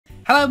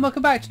Hello and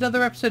welcome back to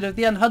another episode of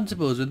The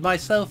Unhuntables with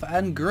myself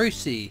and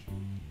Grosey.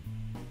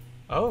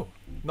 Oh,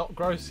 not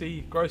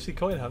Grosey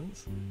Coin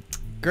Hunts.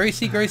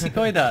 Grosey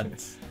Coin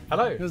Hunts.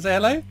 Hello. You want to say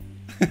hello?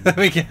 There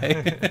we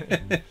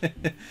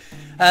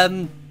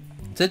go.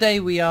 Today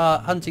we are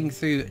hunting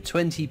through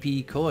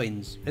 20p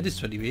coins. It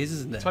is 20p's,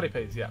 isn't it?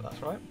 20p's, yeah,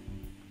 that's right.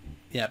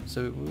 Yeah,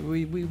 so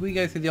we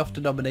go through the off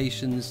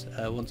denominations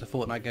once a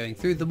fortnight, going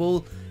through them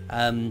all,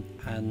 and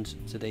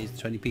today's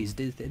 20p's.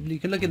 You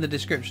can look in the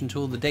description to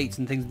all the dates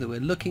and things that we're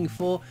looking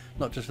for,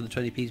 not just for the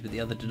 20p's but the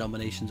other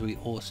denominations we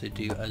also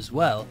do as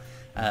well.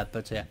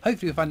 But hopefully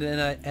we'll find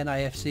an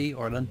NIFC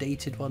or an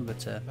undated one, but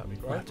That'd be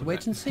great, we'll have to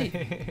wait and see.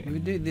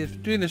 We've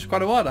been doing this for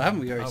quite a while now, haven't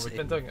we, Groseys? Oh, we've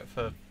been doing it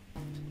for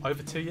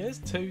over 2 years,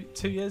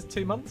 2 years,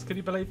 2 months. Can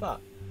you believe that?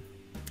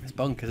 It's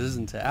bonkers,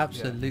 isn't it?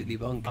 Absolutely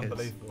bonkers.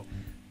 Unbelievable.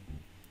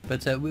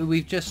 But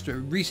we've just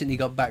recently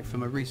got back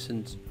from a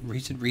recent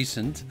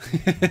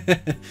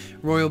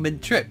Royal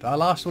Mint trip. Our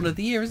last one of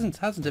the year,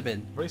 hasn't it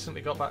been? Recently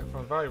got back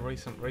from a very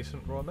recent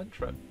Royal Mint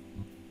trip.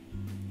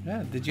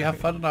 Yeah. Did you have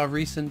fun on our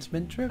recent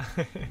Mint trip?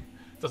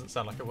 Doesn't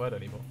sound like a word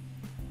anymore.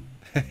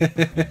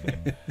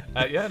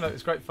 Yeah, no, it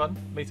was great fun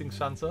meeting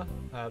Santa.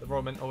 The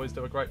Royal Mint always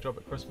do a great job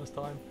at Christmas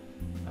time.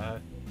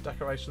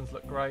 Decorations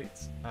look great.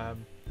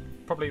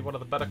 Probably one of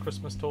the better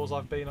Christmas tours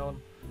I've been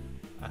on.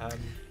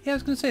 Yeah, I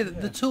was going to say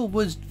that the tour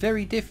was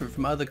very different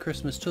from other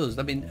Christmas tours.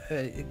 I mean,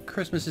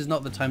 Christmas is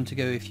not the time to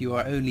go if you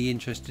are only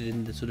interested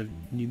in the sort of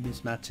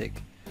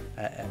numismatic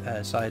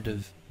side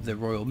of the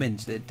Royal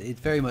Mint. It's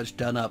very much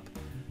done up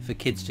for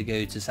kids to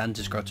go to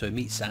Santa's Grotto and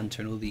meet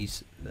Santa and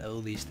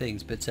all these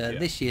things. But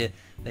this year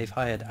they've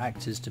hired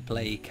actors to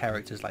play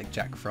characters like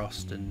Jack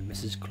Frost and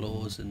Mrs.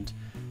 Claus and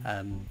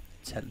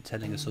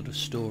telling a sort of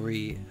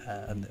story,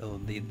 or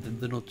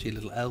the naughty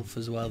little elf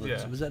as well.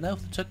 Was it an elf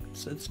that took at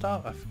the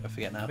start? I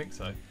forget now. I think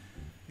so.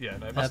 Yeah,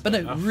 no, but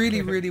no,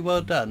 really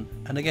well done.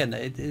 And again,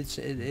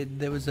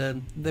 there was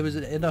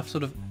enough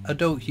sort of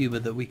adult humour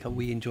that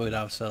we enjoyed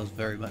ourselves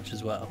very much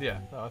as well. Yeah,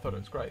 no, I thought it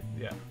was great.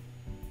 Yeah.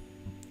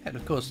 And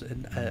of course,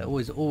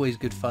 always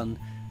good fun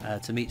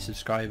to meet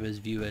subscribers,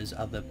 viewers,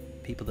 other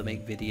people that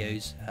make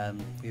videos.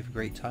 We have a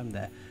great time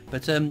there.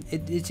 But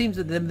it seems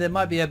that there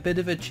might be a bit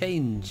of a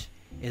change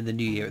in the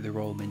new year at the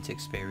Royal Mint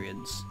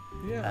experience.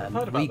 Yeah, I've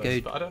heard about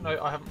this, but I don't know.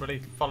 I haven't really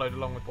followed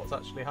along with what's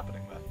actually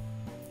happening there.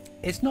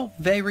 It's not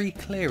very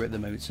clear at the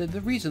moment. So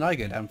the reason I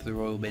go down for the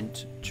Royal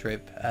Mint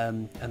trip,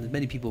 and as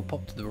many people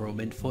pop to the Royal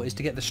Mint for, is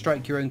to get the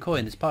strike your own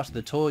coin. As part of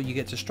the tour, you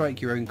get to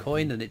strike your own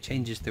coin, and it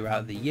changes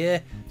throughout the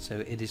year. So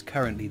it is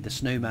currently the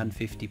Snowman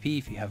 50p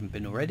if you haven't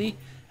been already.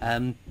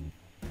 And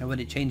when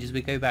it changes,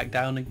 we go back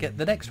down and get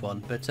the next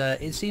one. But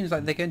it seems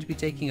like they're going to be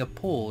taking a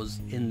pause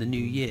in the new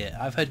year.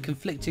 I've heard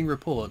conflicting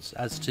reports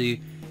as to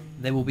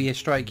there will be a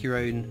strike your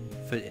own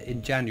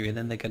in January, and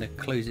then they're going to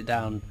close it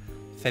down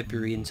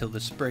February until the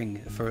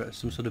spring for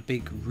some sort of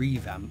big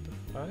revamp.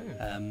 Oh.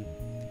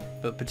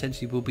 But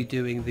potentially we'll be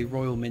doing the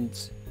Royal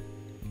Mint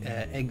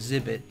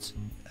exhibit,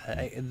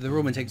 the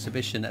Royal Mint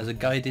exhibition as a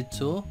guided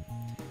tour.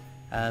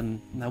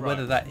 Now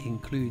whether that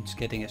includes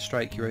getting a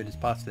strike your own as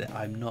part of it,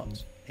 I'm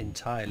not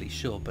entirely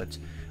sure, but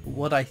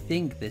what I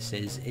think this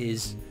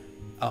is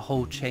a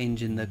whole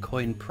change in the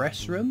coin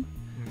press room.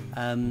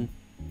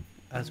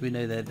 As we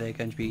know, they're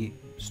going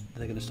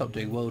to stop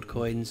doing world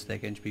coins. They're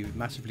going to be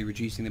massively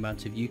reducing the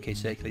amount of UK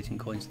circulating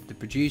coins that they're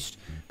produced,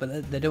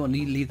 but they don't want to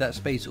leave that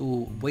space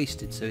all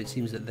wasted, so it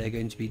seems that they're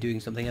going to be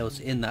doing something else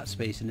in that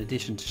space in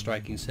addition to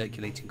striking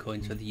circulating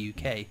coins for the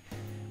UK,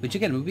 which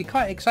again would be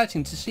quite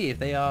exciting to see if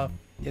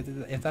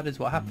that is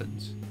what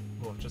happens.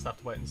 We'll just have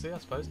to wait and see, I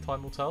suppose.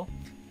 Time will tell.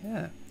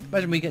 Yeah.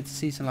 Imagine we get to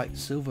see some like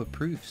silver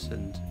proofs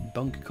and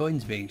bunker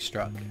coins being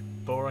struck.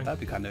 Boring. That'd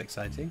be kind of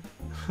exciting.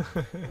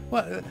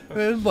 Well,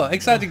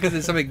 exciting because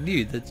it's something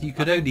new that you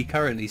could only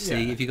currently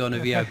see if you go on a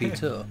VIP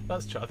tour.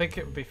 That's true. I think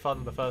it would be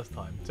fun the first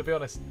time. To be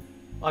honest,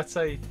 I'd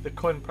say the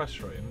coin press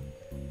room,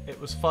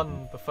 it was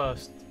fun the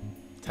first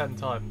 10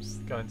 times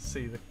going to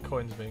see the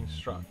coins being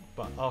struck,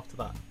 but after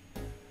that,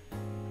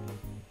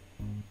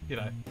 you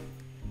know,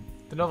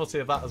 the novelty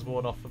of that has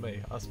worn off for me,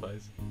 I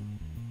suppose.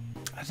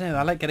 I don't know,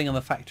 I like getting on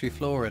the factory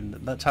floor, and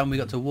that time we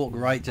got to walk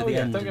right to the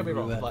end. Don't get me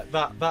wrong, like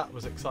that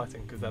was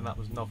exciting because then that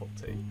was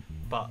novelty,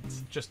 but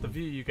just the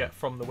view you get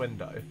from the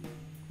window,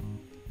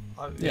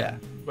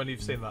 when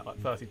you've seen that like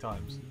 30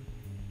 times.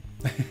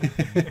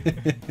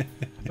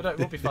 But no, it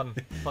will be fun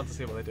to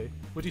see what they do.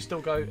 Would you still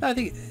go? I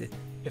think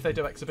if they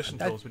do exhibition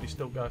tours, would you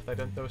still go if they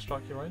don't do a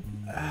strike your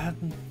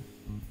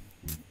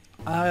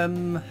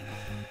own?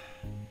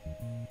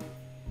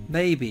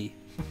 Maybe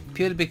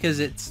purely because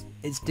it's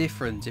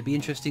different. It'd be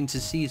interesting to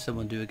see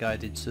someone do a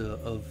guided tour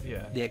of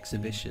the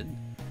exhibition.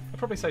 I'd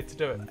probably say to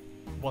do it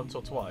once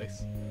or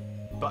twice,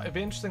 but it'd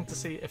be interesting to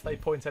see if they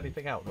point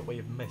anything out that we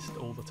have missed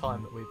all the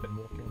time that we've been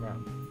walking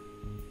around.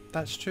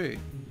 That's true.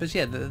 But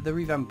yeah, the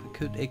revamp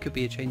could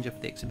be a change up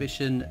of the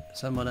exhibition.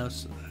 Someone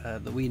else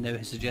that we know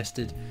has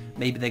suggested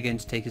maybe they're going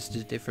to take us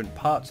to different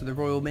parts of the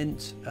Royal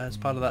Mint as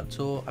part of that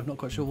tour. I'm not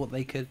quite sure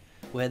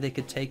where they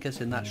could take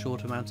us in that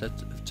short amount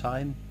of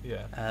time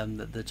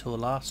that the tour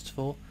lasts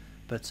for.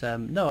 But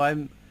no,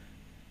 I'm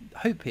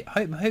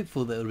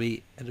hopeful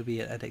that it'll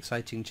be an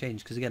exciting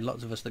change, because again,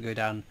 lots of us that go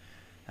down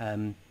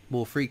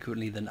more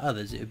frequently than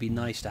others, it would be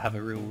nice to have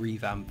a real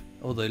revamp.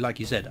 Although, like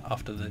you said,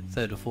 after the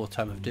third or fourth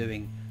time of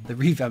doing the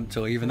revamp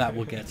tour, even that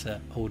will get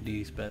old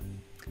news. But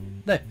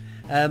no,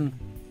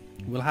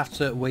 we'll have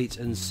to wait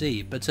and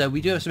see. But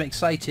we do have some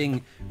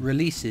exciting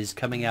releases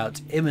coming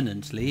out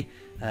imminently.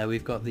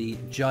 We've got the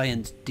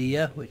Giant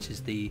Deer, which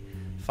is the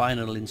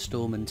final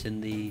instalment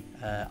in the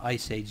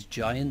Ice Age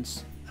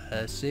Giants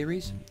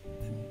series.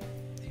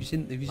 Have you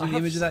seen the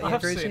image of that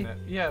yet, Grosey? I have seen it.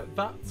 Yeah,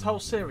 that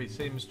whole series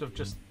seems to have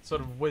just sort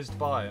of whizzed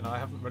by, and I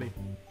haven't really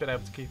been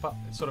able to keep up.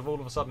 It's sort of all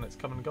of a sudden it's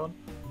come and gone.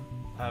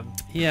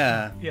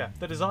 Yeah. Yeah,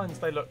 the designs,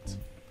 they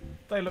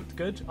looked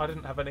good. I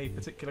didn't have any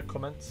particular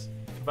comments,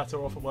 for better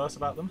or for worse,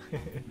 about them.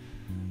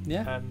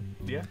 Yeah.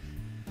 Yeah.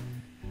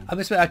 I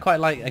must admit, I quite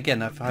like,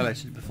 again, I've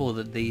highlighted it before,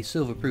 that the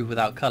Silverproof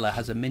without colour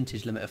has a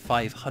mintage limit of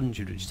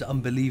 500, which is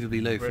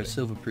unbelievably low for a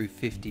Silverproof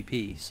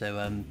 50p. So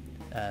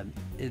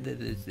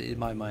in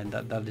my mind,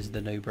 that is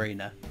the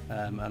no-brainer,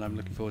 and I'm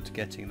looking forward to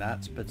getting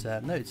that. But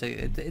no, it's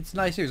a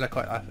nice series.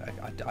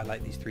 I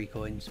like these 3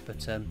 coins,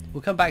 but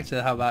we'll come back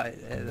to how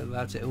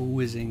about it all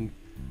whizzing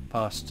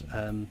past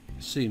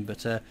soon. But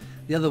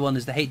the other one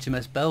is the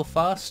HMS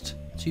Belfast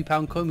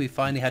 £2 coin. We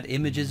finally had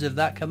images of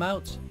that come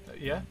out.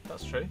 Yeah,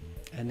 that's true.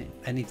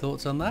 Any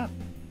thoughts on that?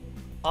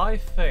 I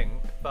think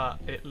that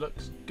it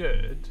looks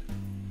good,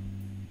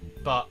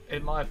 but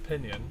in my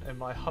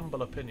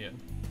humble opinion,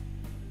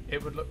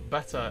 it would look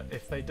better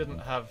if they didn't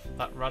have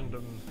that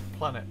random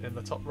planet in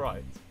the top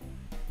right,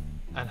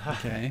 and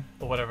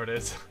or whatever it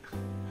is,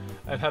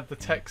 and had the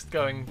text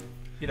going,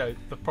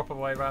 the proper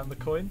way around the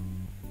coin.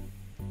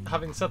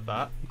 Having said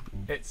that,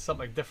 it's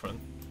something different,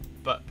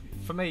 but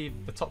for me,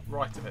 the top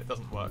right of it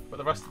doesn't work. But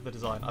the rest of the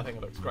design, I think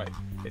it looks great.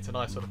 It's a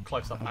nice sort of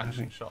close-up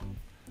action shot.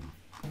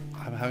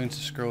 I'm having to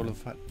scroll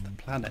of the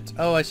planet.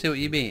 Oh, I see what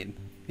you mean.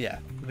 Yeah,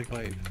 the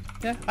globe.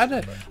 Yeah, I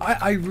don't know.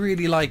 I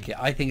really like it.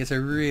 I think it's a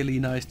really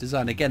nice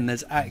design. Again,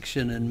 there's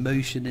action and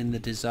motion in the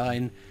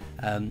design.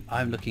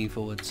 I'm looking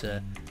forward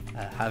to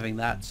having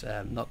that.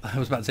 I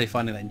was about to say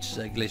finding that in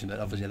circulation, but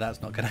obviously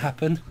that's not going to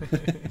happen.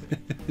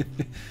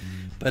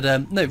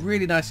 But no,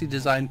 really nicely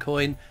designed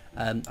coin.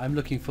 I'm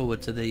looking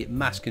forward to the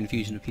mass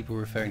confusion of people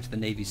referring to the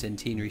Navy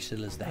Centenary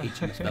still as the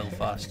HMS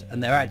Belfast,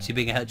 and there actually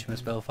being a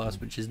HMS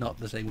Belfast which is not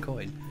the same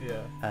coin.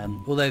 Yeah.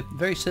 Although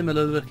very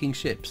similar looking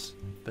ships.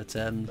 But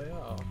they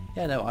are.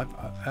 yeah, no,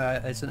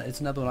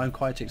 it's another one I'm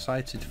quite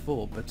excited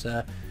for. But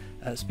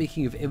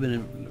speaking of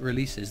imminent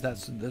releases,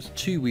 that's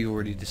 2 we've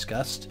already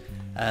discussed.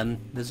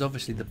 There's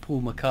obviously the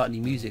Paul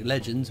McCartney Music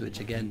Legends, which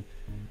again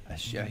I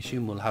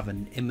assume will have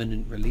an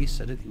imminent release.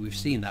 I don't think we've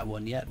seen that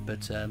one yet,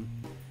 but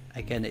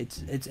again,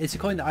 it's a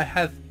coin that I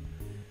have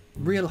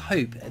real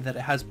hope that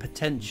it has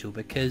potential,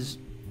 because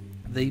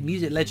the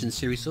Music Legends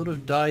series sort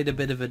of died a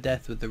bit of a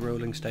death with the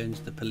Rolling Stones,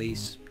 the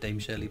Police, Dame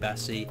Shirley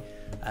Bassey.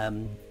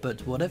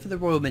 But whatever the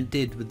Royal Mint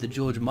did with the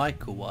George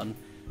Michael one,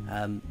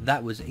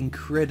 that was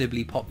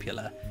incredibly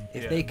popular.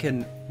 If they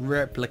can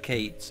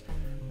replicate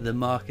the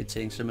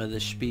marketing, some of the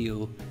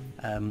spiel,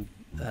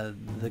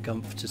 the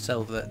gumph to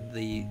sell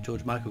the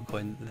George Michael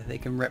coin, if they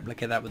can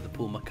replicate that with the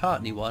Paul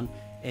McCartney one,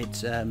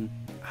 it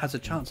has a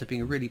chance of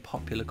being a really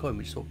popular coin,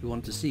 which is what we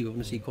want to see. We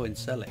want to see coins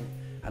selling.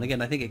 And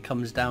again, I think it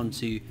comes down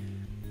to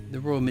the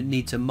Royal Mint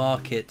need to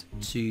market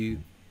to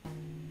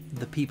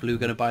the people who are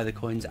going to buy the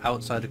coins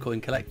outside of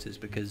coin collectors,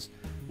 because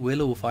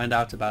we'll all find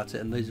out about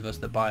it, and those of us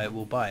that buy it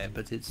will buy it.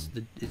 But it's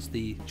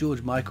the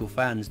George Michael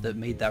fans that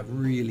made that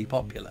really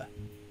popular.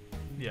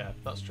 Yeah,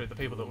 that's true. The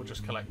people that will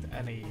just collect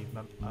any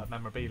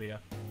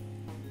memorabilia.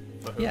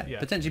 Yeah,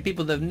 potentially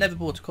people that have never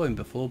bought a coin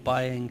before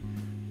buying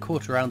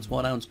quarter ounce,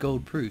 1 ounce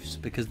gold proofs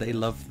because they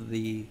love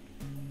the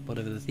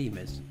whatever the theme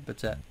is.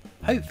 But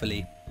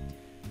hopefully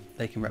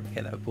they can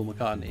replicate that with Paul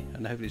McCartney,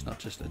 and hopefully it's not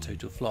just a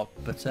total flop.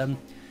 But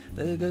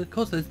of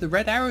course there's the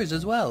red arrows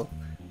as well.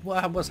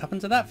 What's happened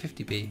to that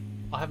 50p?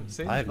 I haven't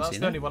seen it. That's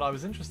the only one I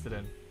was interested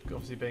in,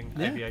 obviously being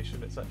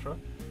aviation, etc.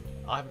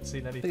 I haven't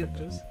seen any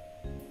pictures.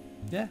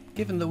 Yeah,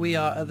 given that we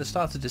are at the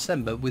start of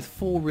December with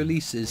 4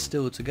 releases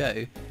still to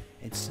go,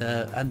 it's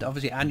and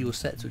obviously annual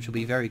sets which will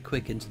be very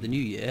quick into the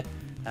new year,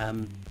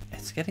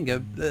 it's getting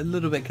a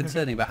little bit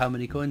concerning about how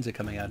many coins are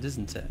coming out,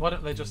 isn't it? Why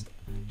don't they just...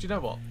 Do you know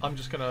what? I'm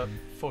just going to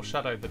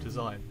foreshadow the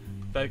design.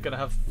 They're going to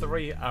have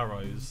 3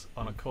 arrows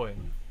on a coin,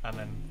 and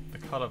then the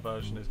colour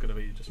version is going to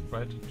be just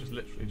red, just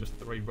literally just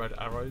 3 red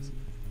arrows.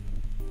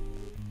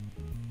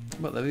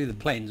 Well, they'll be the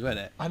planes, won't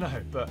it? I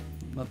know, but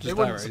not just it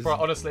wouldn't arrows.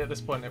 Honestly, at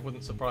this point, it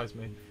wouldn't surprise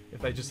me if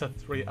they just had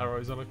 3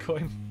 arrows on a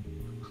coin.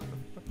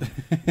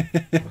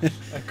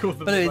 And called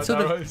them the red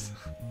arrows.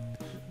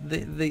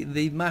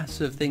 The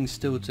massive things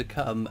still to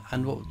come,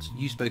 and what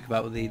you spoke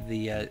about with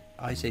the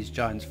Ice Age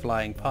Giants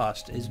flying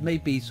past, is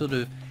maybe sort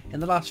of in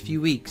the last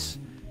few weeks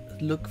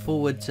look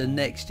forward to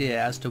next year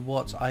as to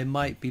what I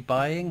might be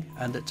buying,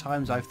 and at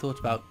times I've thought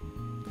about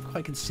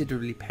quite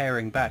considerably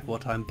paring back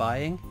what I'm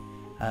buying.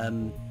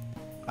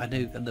 I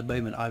know at the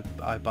moment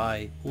I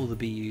buy all the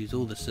BUs,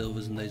 all the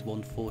silvers, and those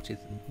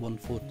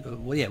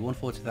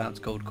 1/40th ounce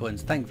gold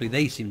coins. Thankfully,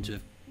 they seem to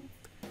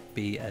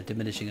be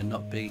diminishing and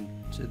not being.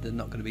 So they're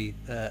not going to be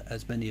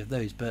as many of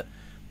those. But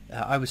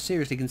I was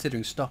seriously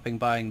considering stopping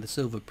buying the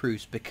silver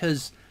proofs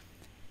because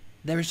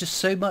there is just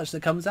so much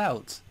that comes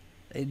out.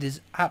 It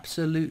is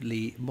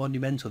absolutely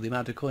monumental, the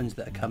amount of coins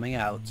that are coming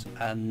out,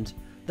 and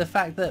the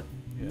fact that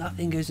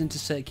nothing goes into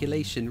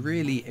circulation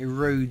really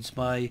erodes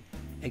my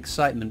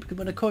excitement. Because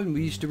when a coin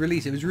we used to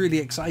release, it was really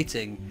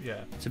exciting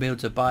to be able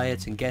to buy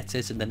it and get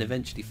it and then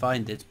eventually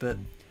find it. But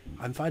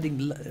I'm finding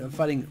they less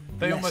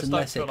almost and don't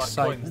less feel like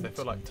excitement. coins, they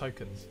feel like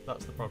tokens.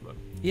 That's the problem.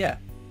 Yeah,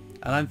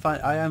 and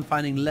I am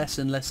finding less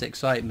and less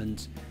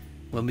excitement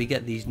when we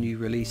get these new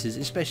releases,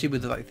 especially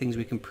with like things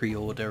we can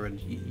pre-order, and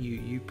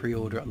you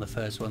pre-order it on the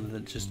first one, and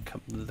then just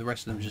the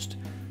rest of them just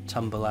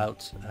tumble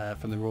out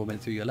from the raw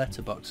mint through your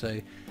letterbox. So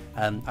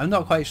I'm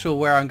not quite sure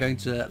where I'm going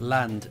to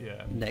land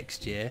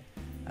next year.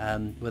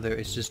 Whether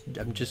it's just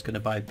I'm just going to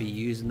buy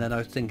BUs, and then I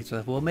was thinking to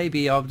myself, well,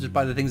 maybe I'll just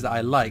buy the things that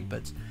I like.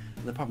 But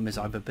the problem is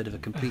I'm a bit of a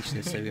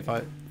completionist, so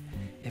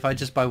if I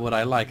just buy what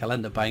I like, I'll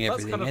end up buying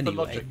everything anyway. That's kind of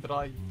the logic that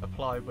I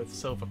apply with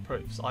silver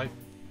proofs. I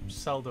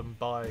seldom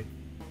buy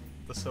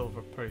the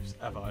silver proofs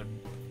ever. I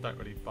don't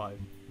really buy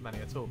many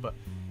at all, but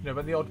you know,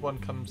 when the odd one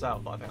comes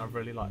out that I think I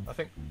really like, I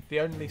think the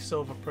only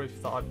silver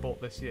proof that I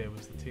bought this year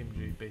was the Team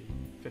GB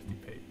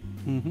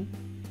 50p,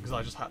 because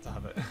I just had to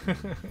have it.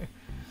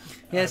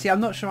 Yeah, see,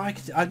 I'm not sure I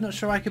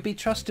could be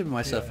trusted with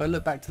myself. I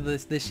look back to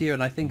this year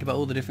and I think about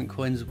all the different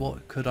coins.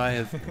 What could I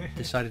have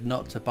decided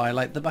not to buy?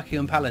 Like the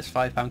Buckingham Palace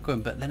 £5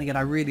 coin, but then again,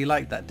 I really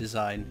like that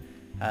design.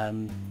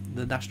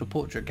 The National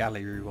Portrait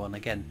Gallery one,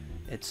 again,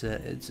 it's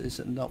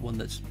not one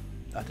that's,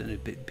 I don't know,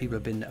 people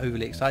have been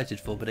overly excited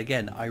for, but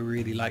again, I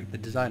really like the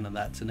design on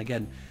that. And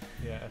again,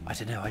 I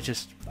don't know, I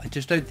just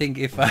don't think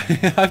if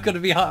I've got to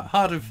be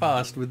hard and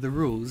fast with the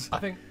rules. I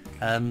think,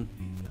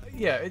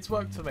 it's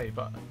worked for me,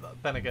 but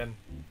then again,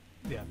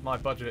 my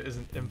budget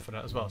isn't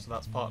infinite as well, so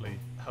that's partly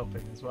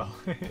helping as well.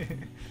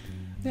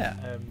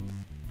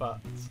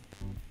 But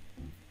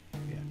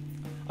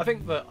I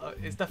think that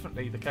it's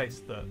definitely the case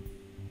that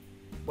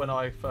when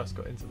I first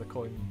got into the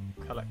coin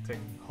collecting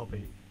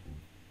hobby,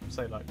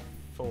 say like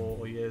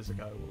 4 years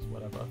ago or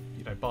whatever,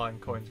 you know, buying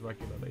coins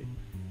regularly,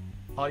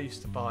 I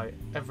used to buy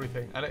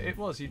everything, and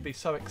you'd be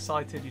so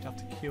excited, you'd have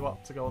to queue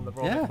up to go on the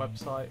Royal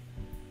website.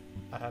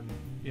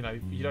 You know,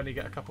 you'd only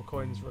get a couple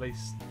coins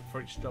released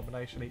for each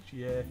denomination each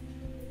year.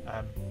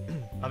 I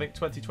think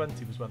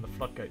 2020 was when the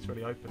floodgates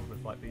really opened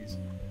with like these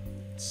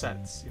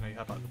sets. You know, you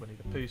had like the Winnie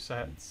the Pooh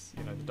sets,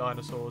 you know, the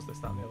dinosaurs, this,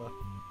 that and the other.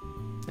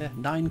 Yeah,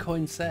 9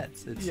 coin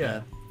sets. It's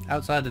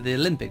outside of the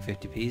Olympic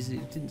 50p's,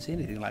 you didn't see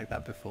anything like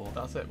that before.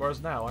 That's it.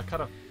 Whereas now, I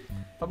kind of,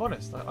 if I'm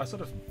honest,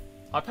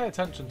 I pay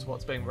attention to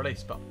what's being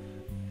released, but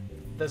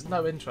there's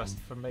no interest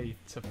for me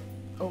to,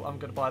 I'm going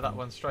to buy that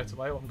one straight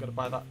away, or I'm going to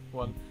buy that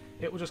one.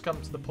 It will just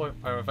come to the point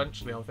where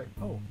eventually I'll think,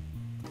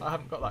 I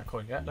haven't got that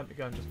coin yet, let me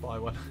go and just buy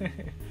one.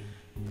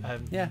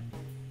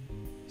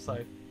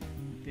 So,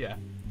 yeah.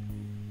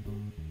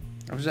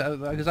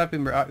 Because I've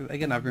been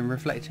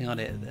reflecting on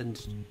it and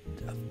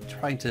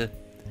trying to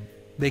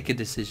make a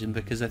decision,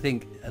 because I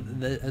think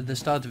at the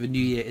start of a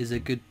new year is a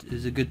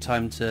good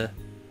time to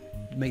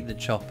make the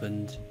chop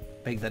and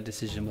make that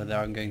decision whether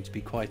I'm going to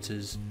be quite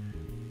as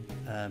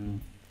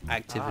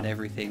active in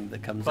everything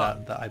that comes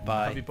out that I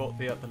buy. Have you bought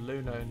the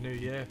Lunar New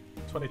Year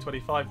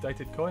 2025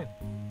 dated coin?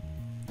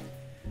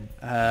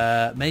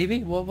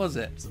 Maybe. What was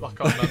it? I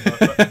can't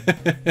remember.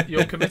 But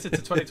you're committed to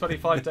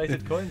 2025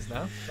 dated coins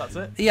now. That's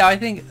it. Yeah, I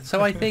think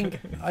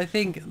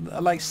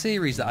like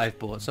series that I've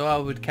bought. So I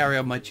would carry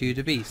on my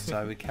Tudor Beasts.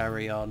 I would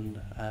carry on.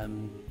 I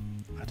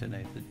don't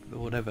know,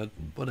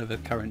 whatever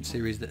current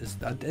series that is.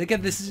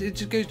 Again, it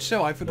just goes to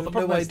show I've got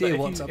no idea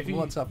what's up.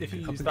 If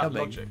you use that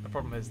logic, the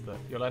problem is that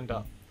you'll end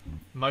up.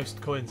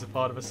 Most coins are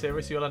part of a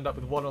series, so you'll end up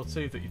with 1 or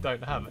 2 that you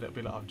don't have, and it'll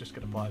be like, I'm just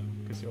going to buy them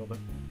because you're the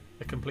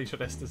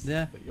completionist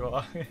that you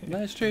are.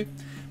 No, it's true,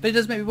 but it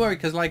does make me worry,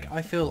 because like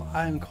I feel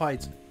I'm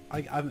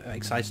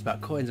excited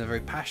about coins. I'm very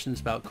passionate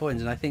about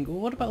coins, and I think, well,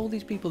 what about all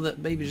these people that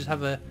maybe just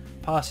have a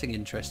passing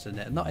interest in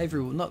it? Not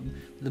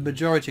the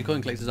majority of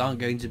coin collectors aren't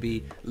going to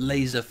be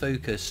laser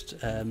focused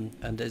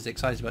and as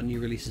excited about new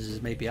releases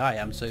as maybe I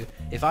am. So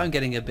if I'm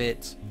getting a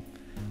bit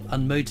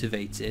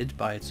unmotivated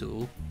by it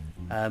all,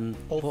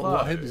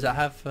 what hope does that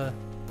have for...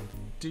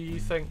 Do you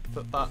think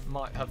that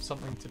might have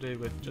something to do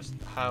with just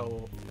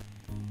how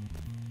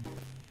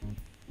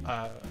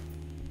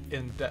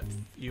in-depth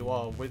you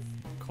are with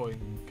coin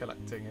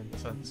collecting, in the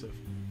sense of,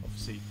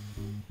 obviously,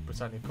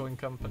 Britannia Coin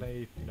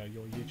Company, you know,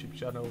 your YouTube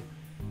channel?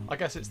 I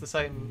guess it's the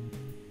same...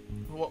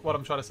 What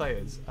I'm trying to say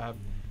is,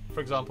 for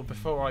example,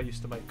 before I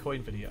used to make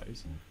coin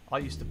videos, I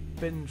used to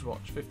binge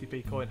watch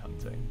 50p coin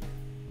hunting.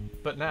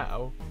 But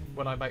now,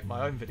 when I make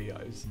my own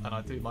videos and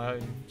I do my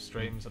own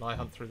streams and I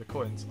hunt through the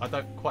coins, I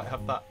don't quite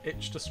have that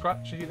itch to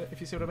scratch, if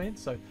you see what I mean.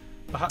 So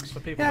perhaps for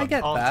people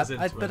that aren't as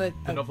into it,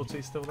 the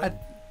novelty's still there.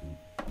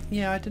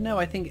 I don't know.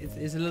 I think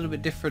it's a little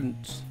bit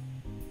different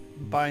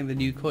buying the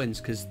new coins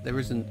because there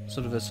isn't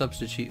sort of a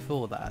substitute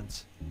for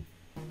that.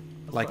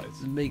 Like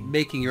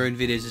making your own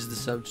videos is the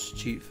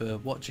substitute for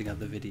watching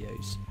other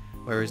videos,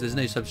 whereas there's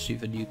no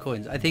substitute for new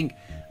coins. I think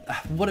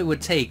what it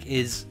would take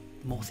is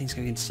more things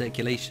going into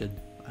circulation,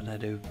 and I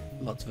know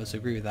lots of us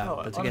agree with that. Oh,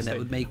 but again, honestly,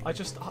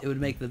 it would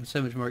make them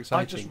so much more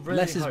exciting. Really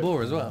less is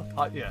more as well.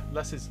 Yeah,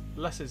 less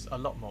is a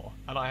lot more,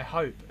 and I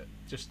hope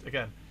just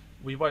again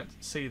we won't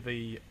see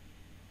the,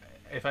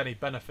 if any,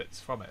 benefits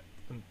from it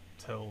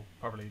until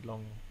probably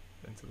long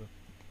into the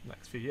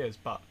next few years.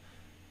 But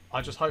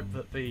I just hope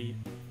that the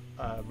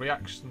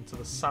reaction to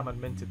the salmon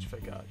mintage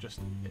figure just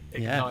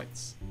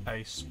ignites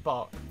a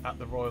spark at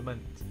the Royal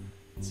Mint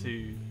to,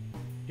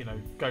 you know,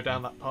 go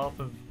down that path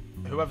of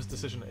whoever's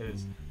decision it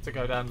is to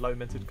go down low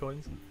minted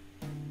coins.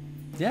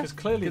 Yeah, because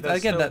clearly there's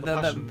again, still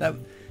the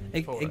passion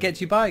it gets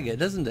you buying it,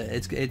 doesn't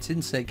it? It's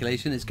in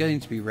circulation. It's going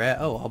to be rare.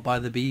 Oh, I'll buy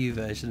the BU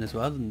version as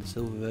well, and the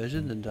silver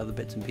version, and other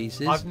bits and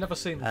pieces. I've never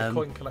seen the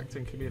coin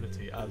collecting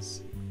community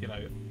as, you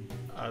know,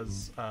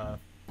 as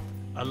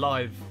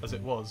alive as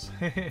it was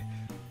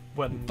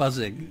when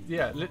buzzing.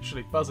 Yeah,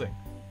 literally buzzing.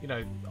 You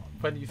know,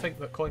 when you think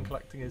that coin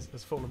collecting has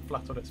fallen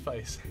flat on its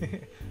face,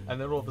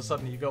 and then all of a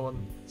sudden you go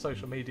on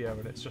social media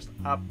and it's just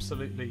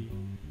absolutely,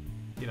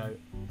 you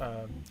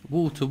know,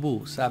 wall to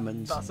wall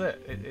salmons. That's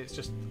it. It's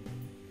just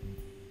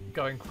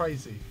going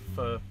crazy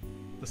for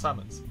the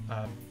salmons.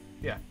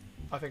 Yeah,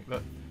 I think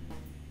that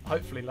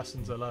hopefully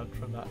lessons are learned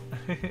from that.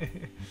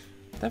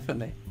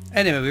 Definitely.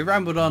 Anyway, we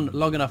rambled on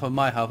long enough on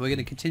my half. We're going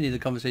to continue the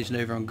conversation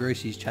over on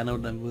Groseys'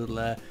 channel, and we'll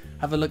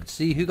have a look to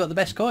see who got the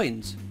best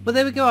coins. Well,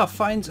 there we go, our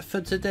finds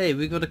for today.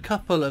 We've got a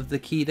couple of the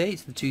key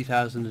dates, the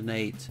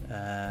 2008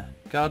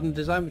 Gardner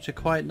design, which are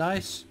quite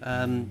nice.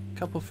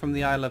 Couple from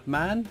the Isle of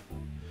Man,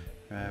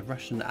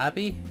 Russian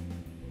Abbey,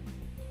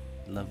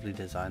 lovely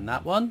design,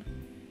 that one.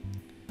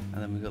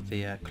 And then we've got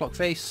the clock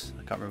face,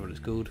 I can't remember what it's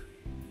called.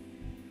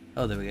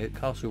 Oh, there we go,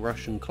 Castle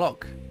Russian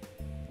Clock.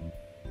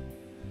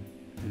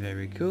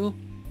 Very cool.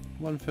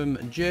 One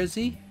from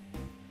Jersey,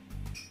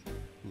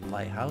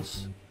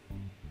 Lighthouse,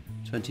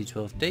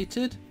 2012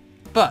 dated.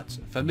 But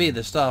for me,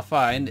 the star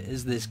find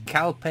is this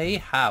Calpe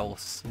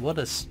house. What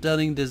a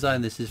stunning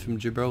design this is from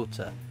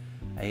Gibraltar.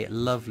 A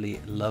lovely,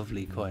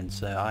 lovely coin.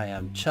 So I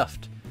am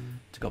chuffed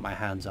to got my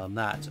hands on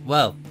that.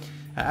 Well,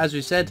 as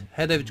we said,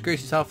 head over to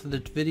Groseys after the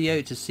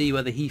video to see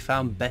whether he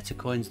found better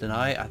coins than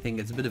I think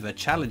it's a bit of a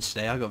challenge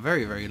today. I got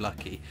very, very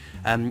lucky.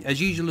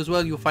 As usual as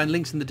well, you'll find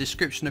links in the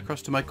description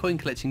across to my coin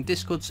collecting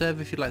Discord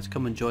server if you'd like to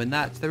come and join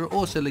that. There are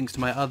also links to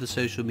my other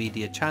social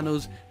media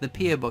channels, the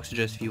PO box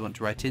address if you want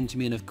to write into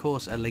me, and of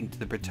course a link to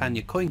the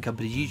Britannia Coin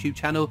Company's YouTube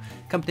channel,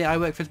 company I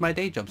work for as my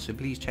day job, so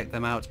please check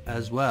them out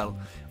as well.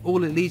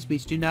 All it leaves me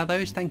to do now though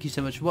is thank you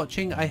so much for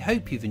watching. I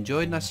hope you've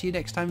enjoyed, and I'll see you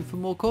next time for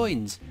more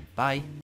coins. Bye.